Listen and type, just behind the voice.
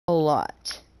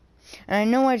lot. And I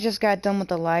know I just got done with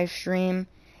the live stream,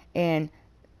 and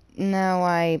now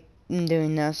I'm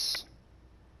doing this.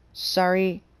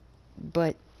 Sorry,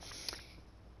 but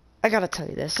I gotta tell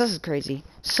you this. This is crazy.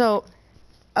 So,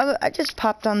 I just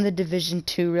popped on the Division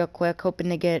 2 real quick, hoping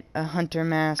to get a hunter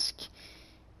mask.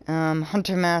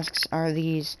 Hunter masks are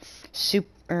these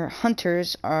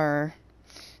hunters are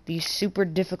these super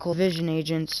difficult division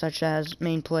agents, such as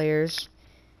main players,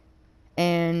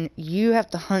 and you have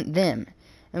to hunt them.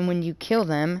 And when you kill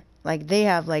them, like, they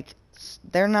have, like,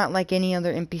 they're not like any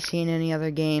other NPC in any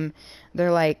other game.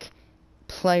 They're like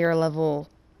player level,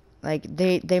 like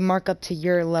they mark up to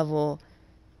your level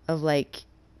of like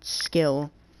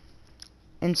skill.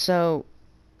 And so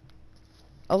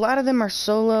a lot of them are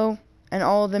solo, and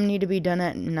all of them need to be done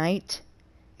at night,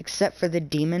 except for the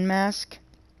demon mask,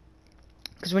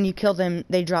 because when you kill them,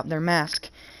 they drop their mask,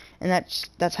 and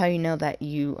that's how you know that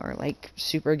you are like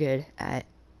super good at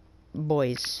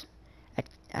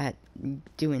at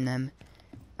doing them.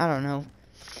 I don't know.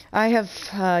 I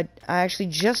actually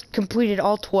just completed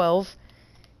all 12,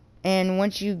 and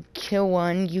once you kill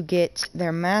one, you get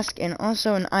their mask and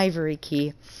also an ivory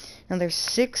key. Now there's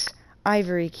 6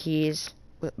 ivory keys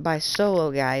by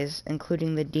solo guys,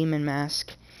 including the demon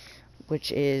mask,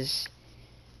 which is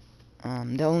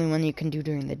the only one you can do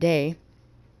during the day.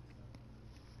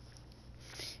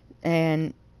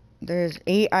 And there's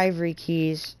 8 ivory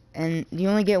keys, and you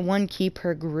only get 1 key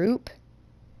per group.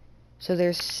 So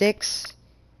there's 6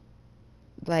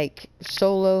 like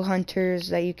solo hunters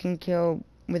that you can kill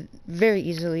with very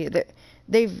easily.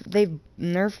 They've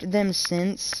nerfed them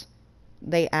since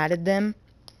they added them,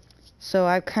 so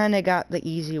I've kind of got the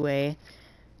easy way.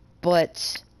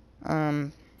 But you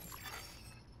are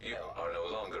no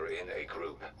longer in a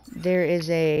group. There is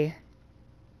a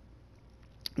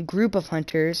group of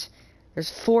hunters.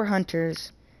 There's 4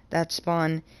 hunters that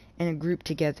spawn in a group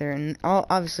together, and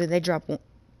obviously they drop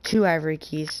 2 ivory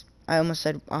keys. I almost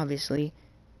said obviously.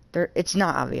 It's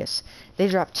not obvious. They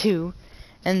drop 2,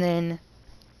 and then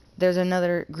there's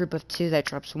another group of 2 that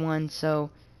drops 1, so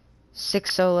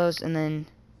 6 solos, and then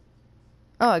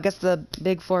I guess the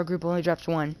big 4 group only drops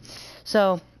 1.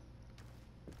 So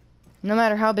no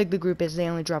matter how big the group is, they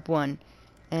only drop 1.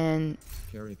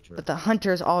 But the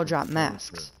hunters all drop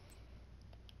masks,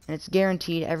 and it's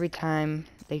guaranteed every time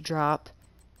they drop.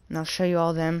 And I'll show you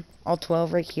all them, all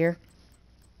 12 right here.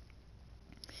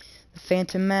 The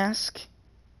Phantom Mask,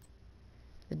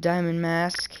 the Diamond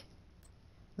Mask,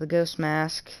 the Ghost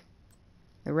Mask,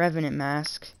 the Revenant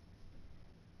Mask,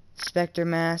 the Spectre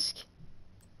Mask,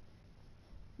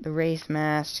 the Wraith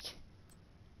Mask,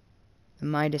 the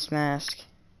Midas Mask,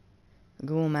 the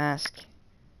Ghoul Mask,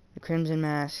 the Crimson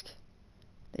Mask,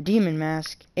 the Demon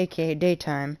Mask, aka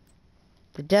Daytime,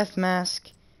 the Death Mask,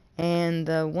 and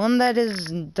the one that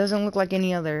doesn't look like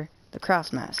any other, the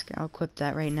Cross Mask. I'll equip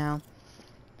that right now.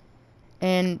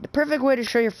 And the perfect way to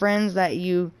show your friends that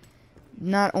you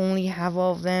not only have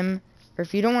all of them, or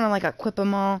if you don't want to like equip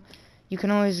them all, you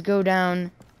can always go down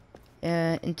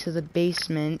into the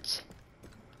basement,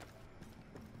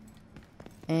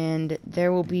 and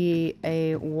there will be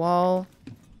a wall.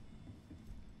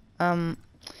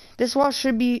 This wall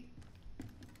should be,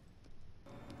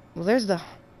 well, there's the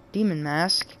Demon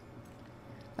Mask.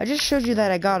 I just showed you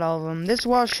that I got all of them. This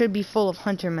wall should be full of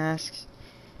hunter masks.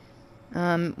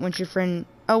 Once your friend,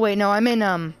 oh wait, no, I'm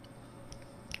in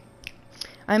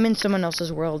someone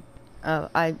else's world.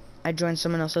 I joined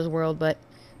someone else's world, but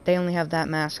they only have that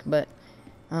mask. But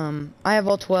I have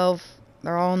all 12.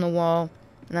 They're all on the wall,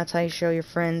 and that's how you show your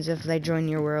friends if they join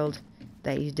your world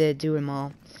that you did do them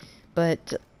all.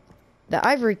 But the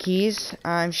ivory keys,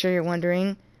 I'm sure you're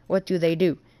wondering, what do they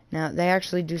do? Now, they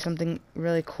actually do something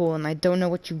really cool, and I don't know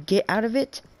what you get out of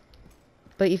it.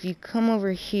 But if you come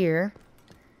over here,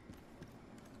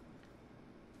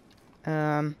 8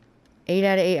 out of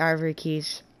 8 ivory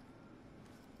keys.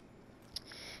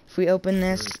 If we open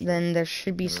this, then there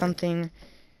should be something,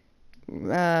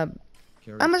 I'm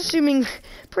assuming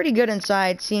pretty good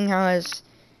inside, seeing how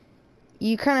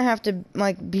you kind of have to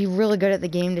like be really good at the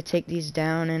game to take these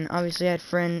down. And obviously I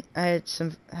had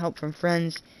some help from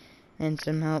friends and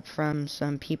some help from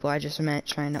some people I just met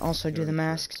trying to also do the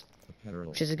masks,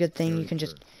 which is a good thing. You can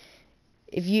just,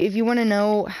 if you want to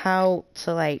know how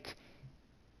to like,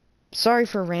 sorry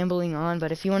for rambling on,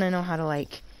 but if you want to know how to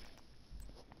like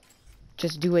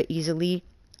just do it easily,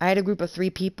 I had a group of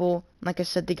 3 people. Like I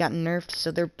said, they got nerfed,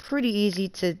 so they're pretty easy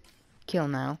to kill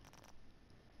now.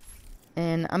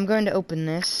 And I'm going to open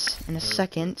this in a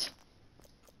second.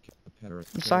 I'm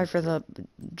sorry for the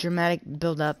dramatic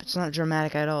build-up. It's not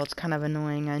dramatic at all. It's kind of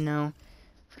annoying, I know.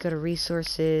 If we go to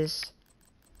resources,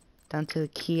 down to the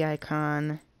key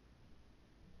icon.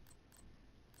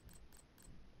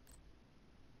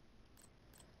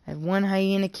 I have one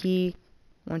hyena key,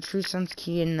 one true sun's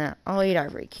key, and all 8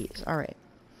 ivory keys. Alright.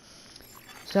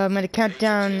 So I'm going to count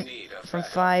down from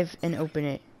 5 and open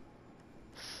it.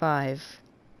 5,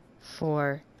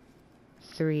 4,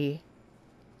 3,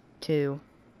 2,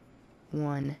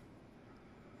 1.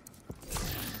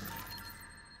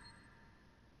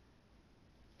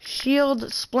 Shield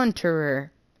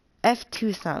Splinterer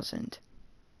F2000.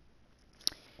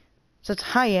 So it's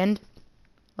high end,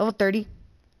 level 30.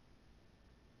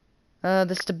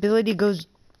 The stability goes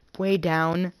way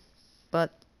down,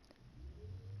 but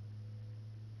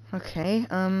okay,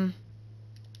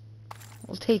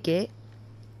 we'll take it.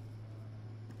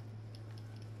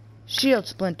 Shield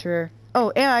Splinterer.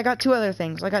 Oh, yeah, I got 2 other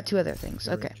things.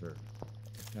 Okay.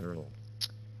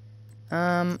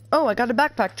 Oh, I got a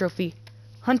backpack trophy.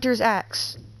 Hunter's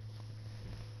Axe.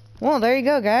 Well, there you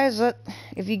go, guys.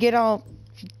 If you kill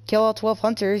all 12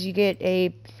 hunters, you get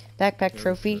a backpack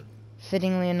trophy.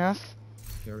 Fittingly enough.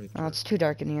 Oh, it's too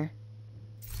dark in here.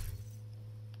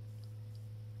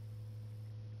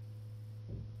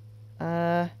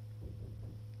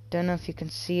 Don't know if you can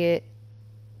see it.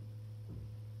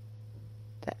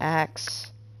 The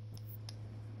axe.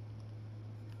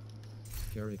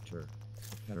 Character.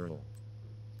 Apparel.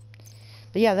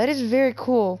 But yeah, that is very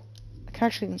cool. I can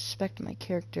actually inspect my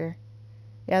character.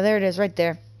 Yeah, there it is, right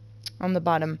there. On the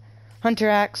bottom. Hunter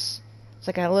Axe. It's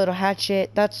like a little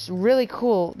hatchet. That's really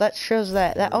cool. That shows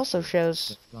that. That also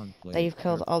shows that you've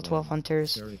killed all 12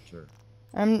 hunters.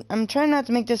 I'm trying not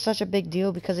to make this such a big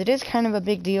deal because it is kind of a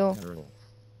big deal.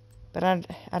 But I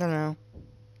don't know.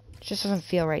 It just doesn't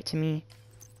feel right to me.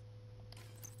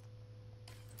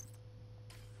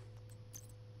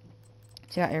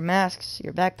 So you got your masks,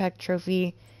 your backpack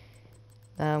trophy,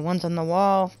 the ones on the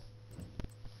wall.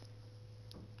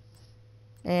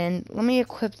 And let me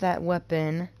equip that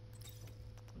weapon.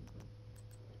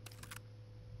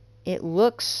 It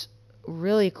looks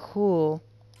really cool.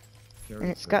 And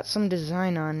it's got some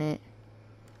design on it.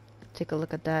 Take a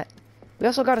look at that. We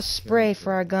also got a spray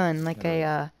for our gun, like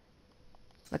a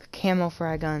camo for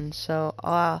our gun. So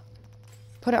I'll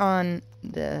put it on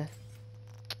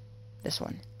this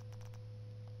one.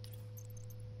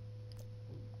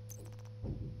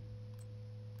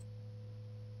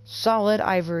 Solid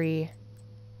ivory.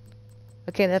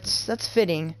 Okay, that's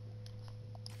fitting.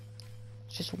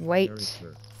 Just white.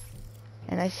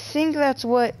 And I think that's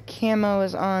what camo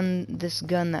is on this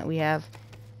gun that we have.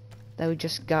 That we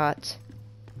just got.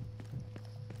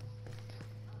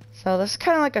 So this is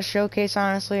kind of like a showcase,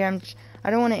 honestly. I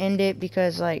don't want to end it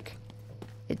because, like,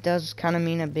 it does kind of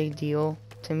mean a big deal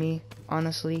to me,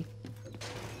 honestly.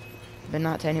 But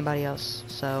not to anybody else,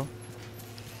 so.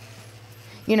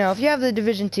 You know, if you have the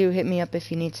Division 2, hit me up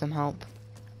if you need some help.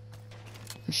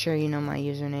 I'm sure you know my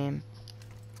username.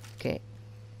 Okay.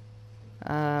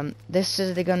 This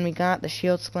is the gun we got, the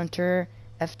Shield Splinterer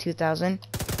F2000.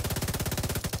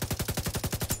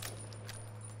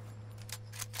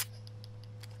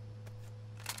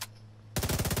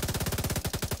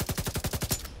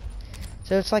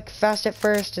 So it's like fast at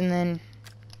first and then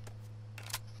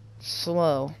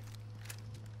slow.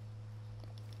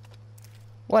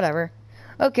 Whatever.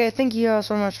 Okay, thank you all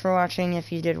so much for watching,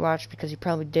 if you did watch, because you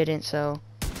probably didn't, so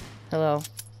hello.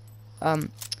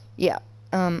 Yeah.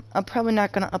 I'm probably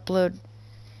not gonna upload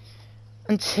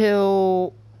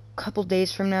until a couple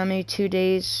days from now, maybe 2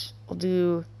 days.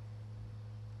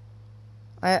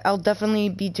 I'll definitely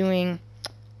be doing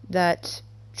that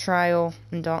trial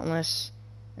in Dauntless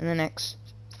in the next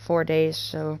 4 days,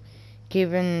 so keep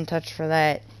in touch for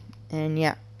that, and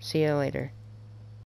yeah, see you later.